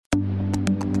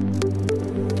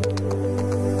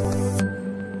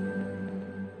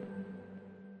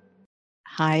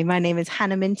Hi, my name is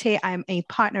Hannah Minty. I'm a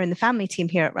partner in the family team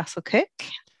here at Russell Cook.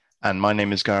 And my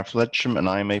name is Gareth Ledsham, and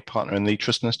I am a partner in the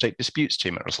Trust and Estate Disputes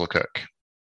team at Russell Cook.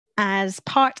 As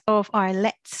part of our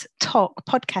Let's Talk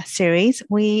podcast series,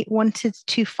 we wanted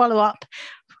to follow up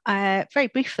very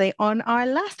briefly on our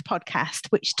last podcast,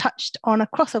 which touched on a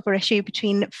crossover issue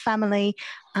between family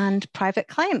and private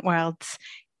client worlds.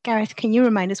 Gareth, can you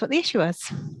remind us what the issue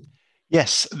was?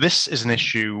 Yes, this is an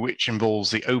issue which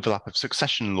involves the overlap of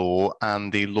succession law and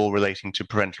the law relating to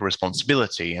parental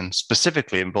responsibility, and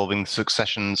specifically involving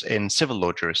successions in civil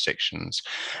law jurisdictions.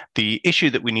 The issue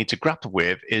that we need to grapple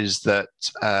with is that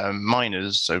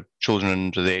minors, so children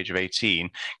under the age of 18,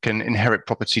 can inherit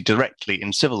property directly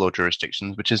in civil law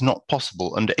jurisdictions, which is not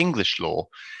possible under English law.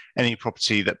 Any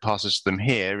property that passes to them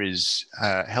here is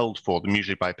held for them,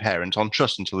 usually by parents, on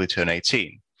trust until they turn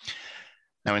 18.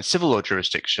 Now, in civil law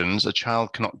jurisdictions, a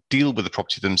child cannot deal with the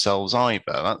property themselves either.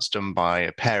 That's done by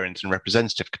a parent in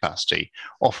representative capacity,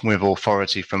 often with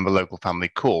authority from the local family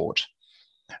court.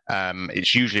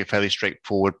 It's usually a fairly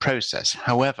straightforward process.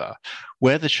 However,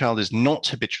 where the child is not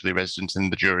habitually resident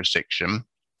in the jurisdiction,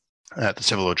 the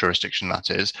civil law jurisdiction that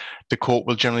is, the court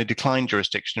will generally decline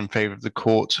jurisdiction in favour of the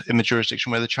court in the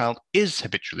jurisdiction where the child is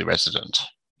habitually resident.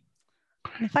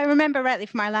 If I remember rightly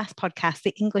from our last podcast,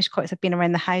 the English courts have been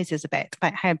around the houses a bit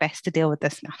about how best to deal with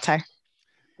this matter.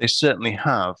 They certainly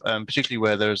have, particularly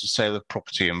where there is a sale of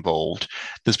property involved.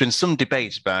 There's been some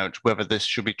debate about whether this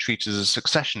should be treated as a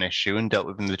succession issue and dealt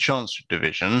with in the Chancery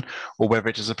Division, or whether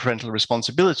it is a parental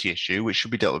responsibility issue which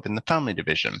should be dealt with in the Family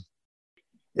Division.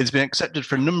 It's been accepted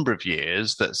for a number of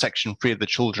years that Section 3 of the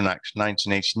Children Act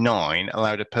 1989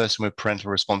 allowed a person with parental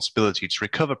responsibility to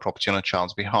recover property on a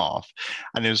child's behalf,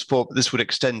 and it was thought that this would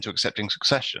extend to accepting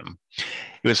succession.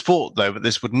 It was thought, though, that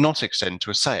this would not extend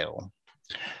to a sale.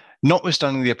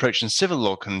 Notwithstanding the approach in civil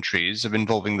law countries of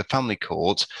involving the family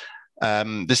court,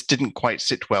 this didn't quite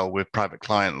sit well with private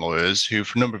client lawyers who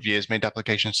for a number of years made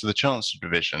applications to the Chancery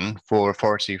Division for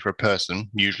authority for a person,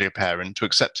 usually a parent, to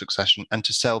accept succession and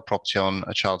to sell property on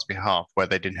a child's behalf where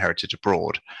they'd inherited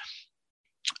abroad.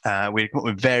 We come up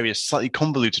with various slightly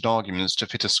convoluted arguments to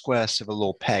fit a square civil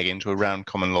law peg into a round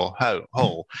common law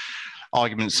hole.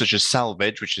 Arguments such as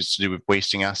salvage, which is to do with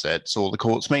wasting assets, or the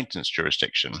court's maintenance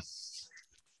jurisdiction.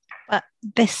 But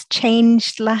this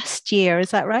changed last year,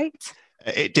 is that right?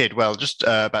 It did. Well, just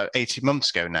about 18 months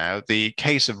ago now, the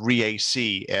case of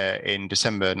Re-AC in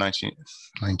December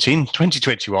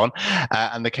 2021,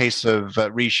 and the case of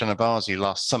Re-Shanavazi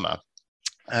last summer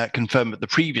confirmed that the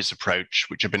previous approach,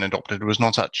 which had been adopted, was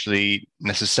not actually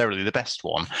necessarily the best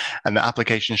one, and that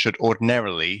application should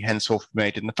ordinarily henceforth be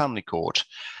made in the family court.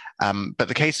 But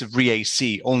the case of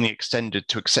Re-AC only extended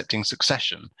to accepting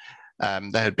succession.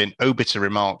 There had been obiter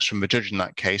remarks from the judge in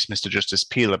that case, Mr. Justice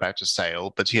Peel, about a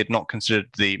sale, but he had not considered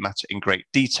the matter in great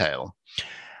detail.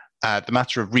 The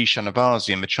matter of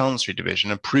Re-Shanavazi in the Chancery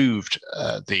Division approved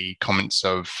the comments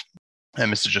of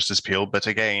Mr. Justice Peel, but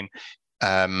again,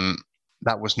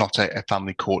 that was not a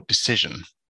family court decision.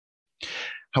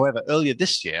 However, earlier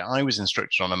this year, I was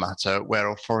instructed on a matter where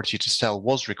authority to sell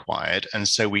was required, and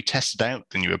so we tested out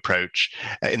the new approach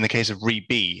in the case of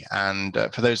Re-B. And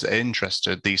for those that are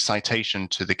interested, the citation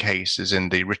to the case is in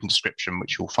the written description,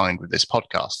 which you'll find with this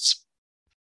podcast.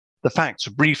 The facts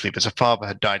were briefly that a father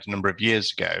had died a number of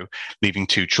years ago, leaving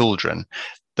two children.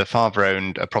 The father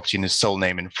owned a property in his sole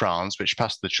name in France, which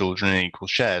passed the children in equal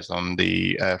shares on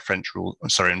the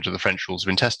under the French rules of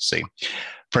intestacy.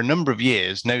 For a number of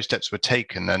years, no steps were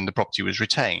taken and the property was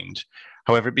retained.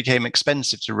 However, it became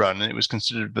expensive to run and it was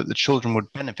considered that the children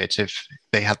would benefit if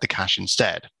they had the cash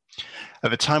instead.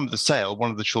 At the time of the sale,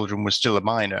 one of the children was still a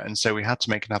minor, and so we had to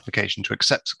make an application to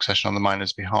accept succession on the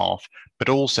minor's behalf, but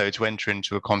also to enter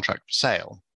into a contract for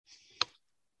sale.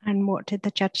 And what did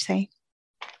the judge say?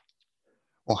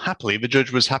 Well, happily, the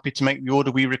judge was happy to make the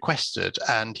order we requested,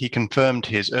 and he confirmed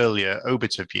his earlier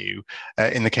obiter view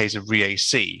in the case of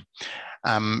Re-AC.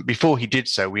 Before he did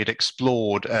so, we had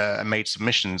explored and made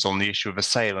submissions on the issue of a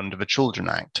sale under the Children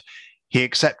Act. He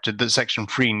accepted that Section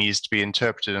 3 needs to be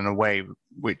interpreted in a way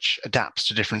which adapts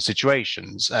to different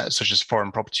situations, such as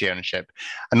foreign property ownership,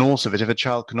 and also that if a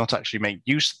child could not actually make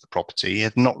use of the property, it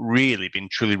had not really been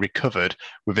truly recovered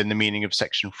within the meaning of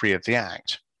Section 3 of the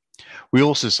Act. We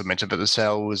also submitted that the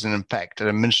sale was in effect an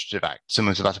administrative act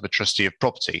similar to that of a trustee of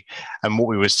property, and what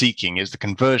we were seeking is the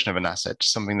conversion of an asset to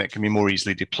something that can be more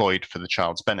easily deployed for the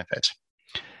child's benefit.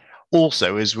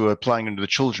 Also, as we were applying under the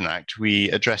Children Act,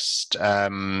 we addressed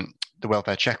the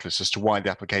welfare checklist as to why the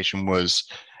application was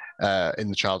in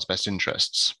the child's best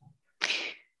interests.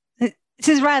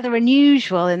 This is rather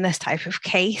unusual in this type of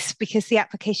case because the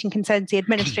application concerns the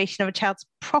administration of a child's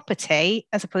property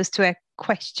as opposed to a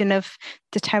question of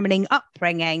determining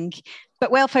upbringing,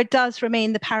 but welfare does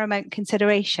remain the paramount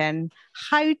consideration.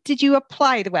 How did you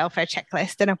apply the welfare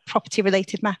checklist in a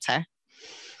property-related matter?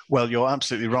 Well, you're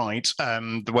absolutely right.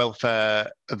 The welfare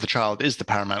of the child is the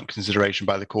paramount consideration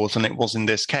by the court, and it was in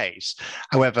this case.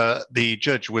 However, the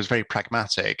judge was very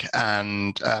pragmatic,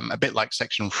 and a bit like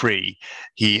Section 3,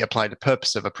 he applied a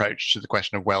purposive approach to the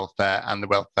question of welfare and the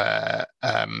welfare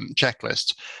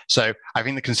checklist. So I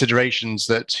think the considerations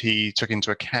that he took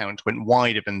into account went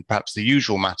wider than perhaps the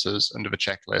usual matters under the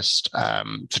checklist,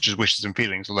 such as wishes and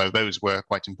feelings, although those were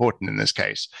quite important in this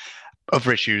case.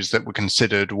 Other issues that were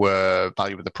considered were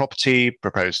value of the property,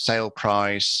 proposed sale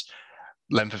price,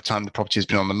 length of time the property has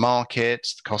been on the market,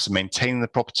 the cost of maintaining the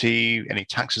property, any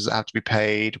taxes that have to be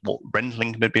paid, what rental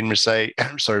income had been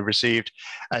received,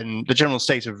 and the general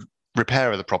state of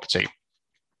repair of the property.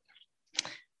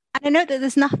 And I note that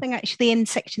there's nothing actually in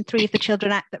Section 3 of the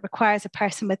Children Act that requires a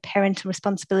person with parental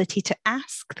responsibility to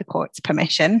ask the court's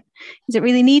permission. Is it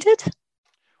really needed?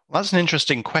 Well, that's an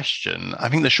interesting question. I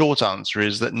think the short answer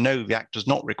is that no, the Act does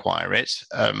not require it,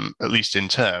 at least in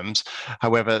terms.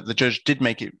 However, the judge did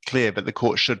make it clear that the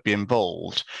court should be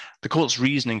involved. The court's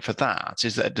reasoning for that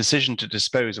is that a decision to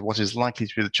dispose of what is likely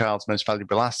to be the child's most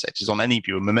valuable asset is on any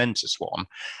view a momentous one.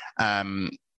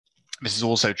 This is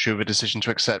also true of a decision to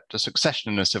accept a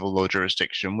succession in a civil law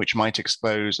jurisdiction, which might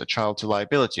expose a child to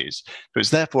liabilities. So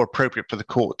it's therefore appropriate for the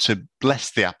court to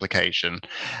bless the application.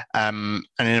 And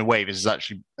in a way, this is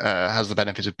actually has the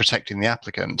benefit of protecting the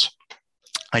applicant.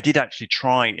 I did actually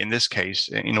try in this case,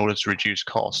 in order to reduce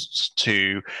costs,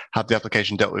 to have the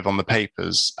application dealt with on the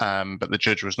papers, but the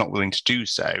judge was not willing to do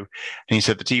so. And he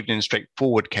said that even in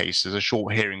straightforward cases, a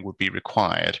short hearing would be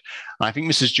required. And I think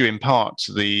this is due in part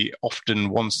to the often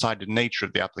one-sided nature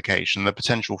of the application, the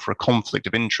potential for a conflict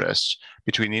of interest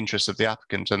between the interests of the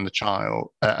applicant and the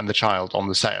child on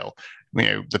the sale. You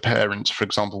know, the parents, for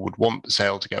example, would want the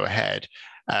sale to go ahead,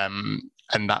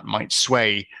 and that might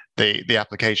sway the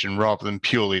application rather than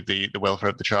purely the welfare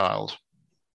of the child.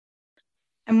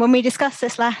 And when we discussed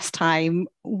this last time,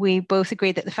 we both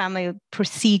agreed that the family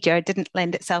procedure didn't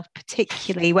lend itself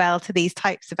particularly well to these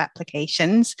types of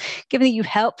applications. Given that you've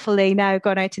helpfully now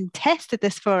gone out and tested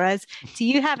this for us, do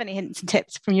you have any hints and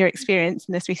tips from your experience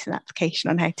in this recent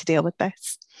application on how to deal with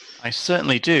this? I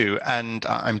certainly do, and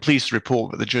I'm pleased to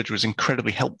report that the judge was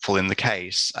incredibly helpful in the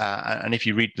case. And if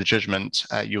you read the judgment,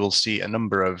 you will see a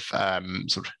number of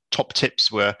sort of top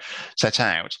tips were set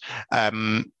out.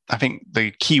 I think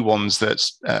the key ones that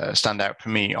stand out for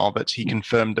me are that he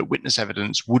confirmed that witness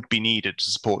evidence would be needed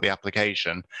to support the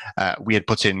application. We had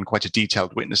put in quite a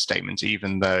detailed witness statement,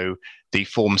 even though the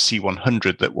Form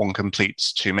C100 that one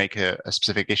completes to make a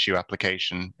specific issue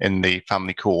application in the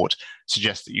family court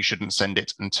suggests that you shouldn't send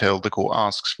it until the court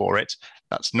asks for it.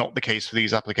 That's not the case for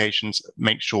these applications.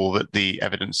 Make sure that the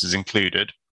evidence is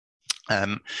included.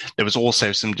 There was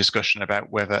also some discussion about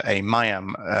whether a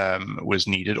MIAM was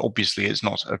needed. Obviously, it's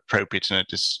not appropriate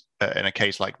in a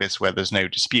case like this where there's no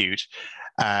dispute.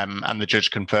 And the judge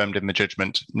confirmed in the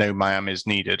judgment no MIAM is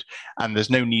needed. And there's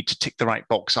no need to tick the right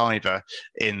box either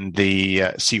in the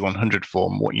C100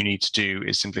 form. What you need to do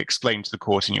is simply explain to the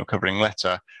court in your covering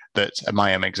letter that a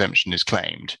MIAM exemption is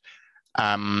claimed.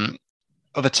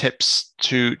 Other tips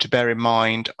to bear in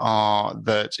mind are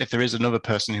that if there is another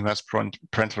person who has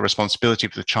parental responsibility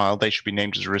for the child, they should be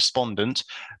named as a respondent.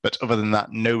 But other than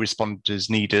that, no respondent is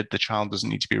needed. The child doesn't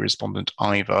need to be a respondent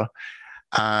either.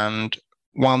 And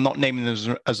while not naming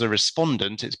them as a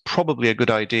respondent, it's probably a good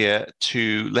idea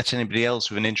to let anybody else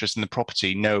with an interest in the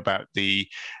property know about the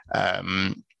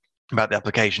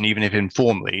application, even if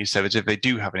informally, so that if they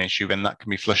do have an issue, then that can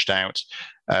be flushed out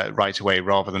right away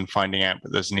rather than finding out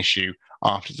that there's an issue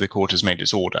after the court has made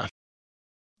its order.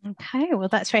 Okay, well,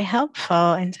 that's very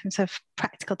helpful in terms of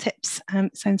practical tips.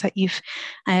 Sounds like you've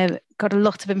got a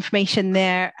lot of information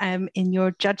there in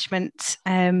your judgment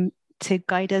to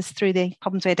guide us through the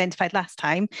problems we identified last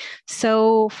time.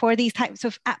 So for these types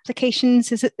of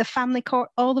applications, is it the family court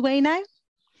all the way now?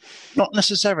 Not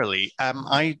necessarily.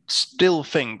 I still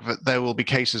think that there will be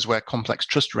cases where complex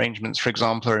trust arrangements, for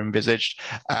example, are envisaged,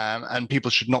 and people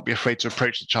should not be afraid to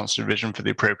approach the Chancery Division for the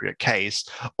appropriate case,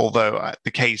 although the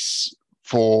case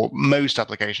for most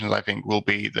applications, I think, will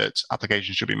be that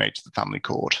applications should be made to the family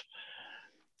court.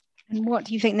 And what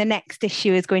do you think the next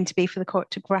issue is going to be for the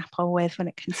court to grapple with when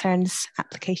it concerns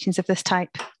applications of this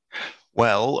type?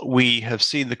 Well, we have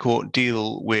seen the court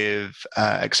deal with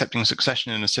accepting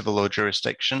succession in a civil law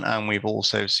jurisdiction, and we've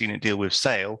also seen it deal with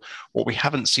sale. What we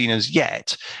haven't seen as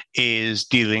yet is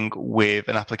dealing with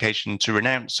an application to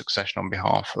renounce succession on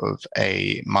behalf of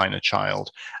a minor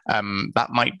child. That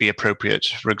might be appropriate,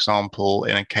 for example,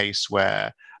 in a case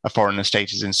where a foreign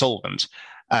estate is insolvent.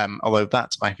 Although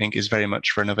that, I think, is very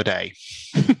much for another day.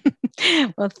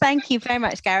 Well, thank you very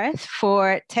much, Gareth,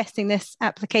 for testing this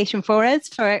application for us,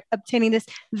 for obtaining this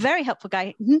very helpful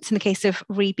guidance in the case of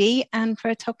ReBE, and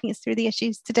for talking us through the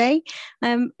issues today.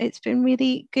 It's been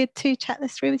really good to chat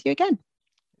this through with you again.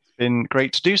 It's been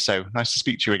great to do so. Nice to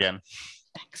speak to you again.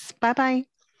 Thanks. Bye-bye.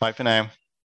 Bye for now.